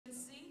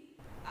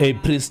A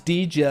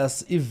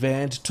prestigious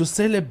event to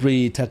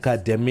celebrate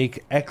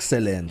academic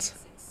excellence.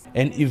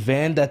 An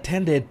event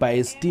attended by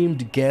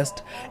esteemed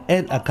guests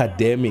and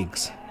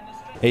academics.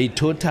 A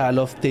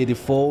total of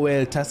 34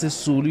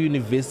 Sisulu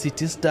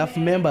University staff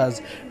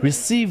members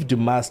received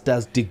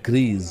master's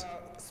degrees,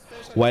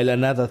 while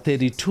another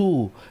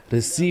 32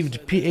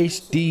 received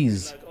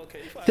PhDs,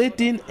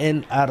 13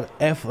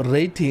 NRF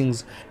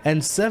ratings,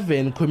 and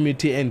 7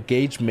 community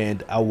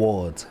engagement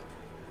awards.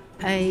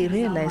 I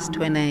realized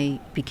when I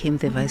became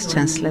the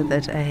Vice-Chancellor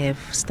that I have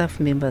staff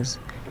members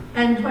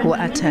who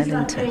are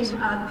talented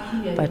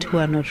but who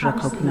are not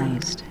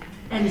recognized.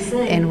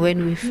 And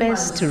when we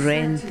first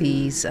ran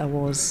these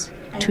awards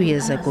 2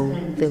 years ago,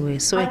 they were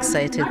so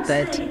excited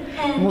that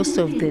most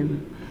of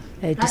them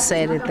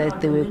decided that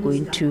they were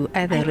going to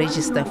either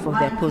register for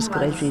their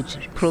postgraduate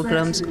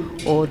programs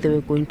or they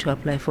were going to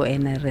apply for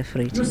NRF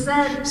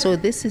rating. So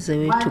this is a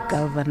way to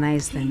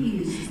galvanize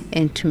them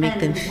and to make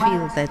them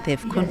feel that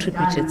they've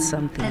contributed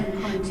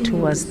something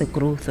towards the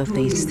growth of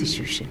the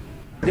institution.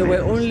 There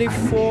were only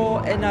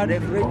 4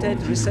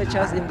 NRF-rated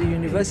researchers in the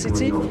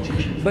university,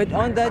 but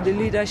under the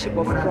leadership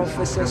of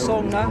Professor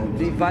Songa,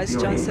 the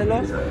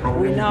Vice-Chancellor,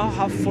 we now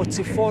have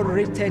 44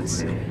 rated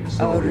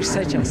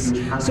researchers.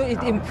 So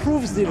it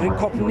improves the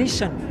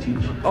recognition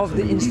of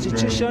the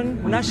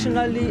institution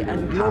nationally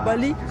and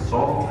globally,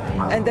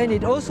 and then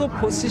it also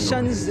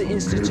positions the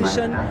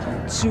institution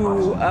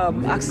to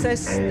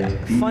access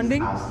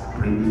funding.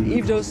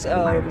 If those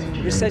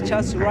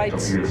researchers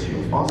write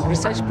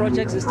research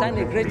projects, they stand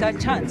a greater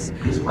chance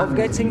of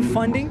getting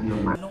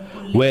funding.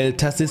 Well,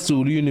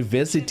 Sisulu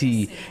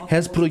University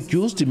has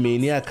produced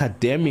many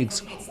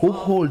academics who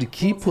hold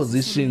key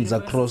positions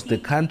across the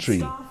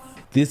country.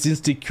 This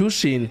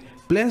institution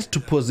plans to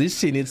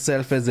position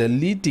itself as a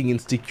leading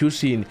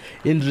institution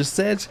in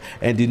research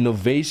and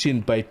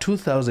innovation by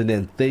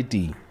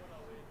 2030.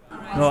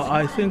 No,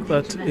 I think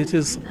that it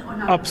is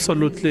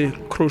absolutely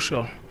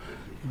crucial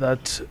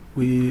that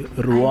we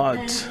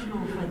reward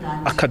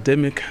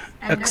academic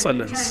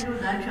excellence.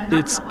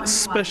 It's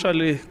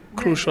especially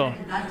crucial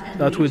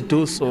that we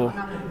do so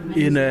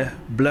in a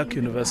black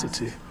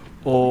university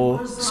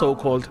or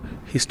so-called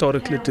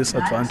historically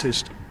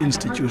disadvantaged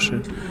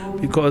institution,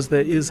 because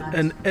there is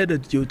an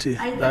added duty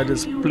that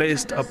is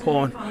placed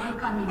upon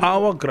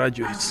our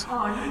graduates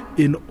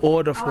in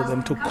order for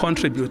them to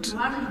contribute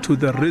to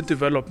the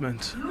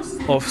redevelopment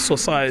of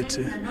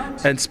society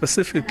and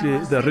specifically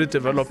the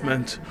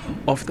redevelopment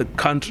of the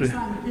country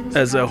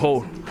as a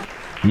whole.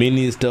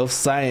 Minister of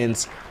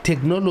Science,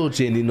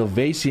 Technology and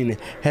Innovation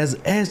has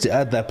urged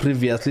other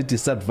previously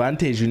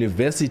disadvantaged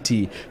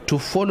universities to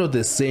follow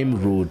the same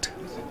route.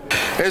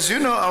 As you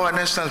know, our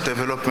National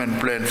Development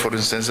Plan, for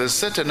instance, has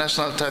set a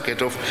national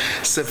target of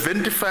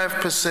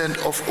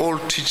 75% of all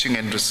teaching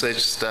and research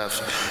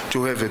staff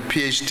to have a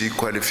PhD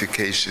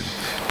qualification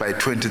by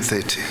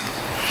 2030.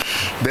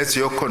 That's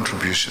your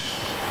contribution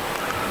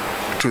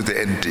to the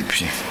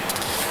NDP.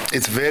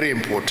 It's very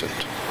important.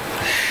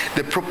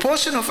 The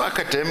proportion of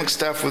academic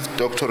staff with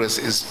doctorates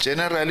is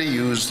generally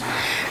used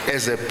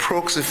as a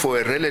proxy for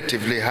a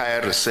relatively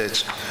higher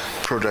research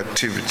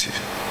productivity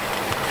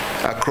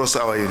across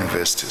our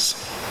universities.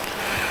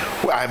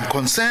 I'm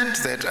concerned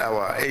that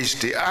our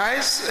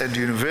HDIs and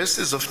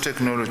universities of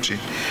technology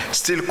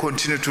still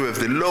continue to have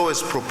the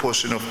lowest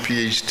proportion of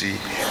PhD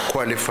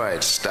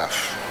qualified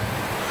staff.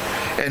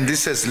 And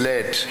this has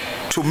led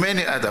to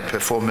many other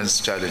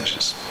performance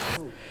challenges.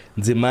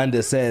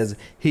 Nzimande says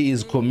he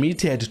is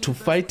committed to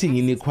fighting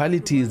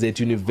inequalities at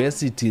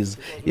universities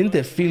in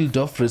the field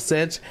of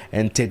research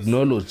and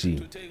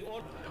technology.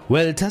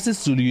 Well,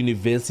 Sisulu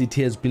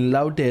University has been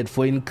lauded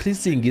for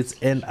increasing its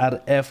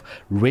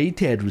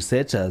NRF-rated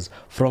researchers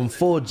from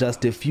 4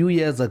 just a few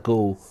years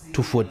ago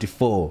to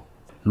 44.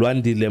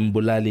 Lwandile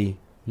Mbulali,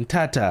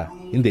 Mthatha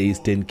in the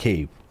Eastern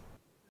Cape.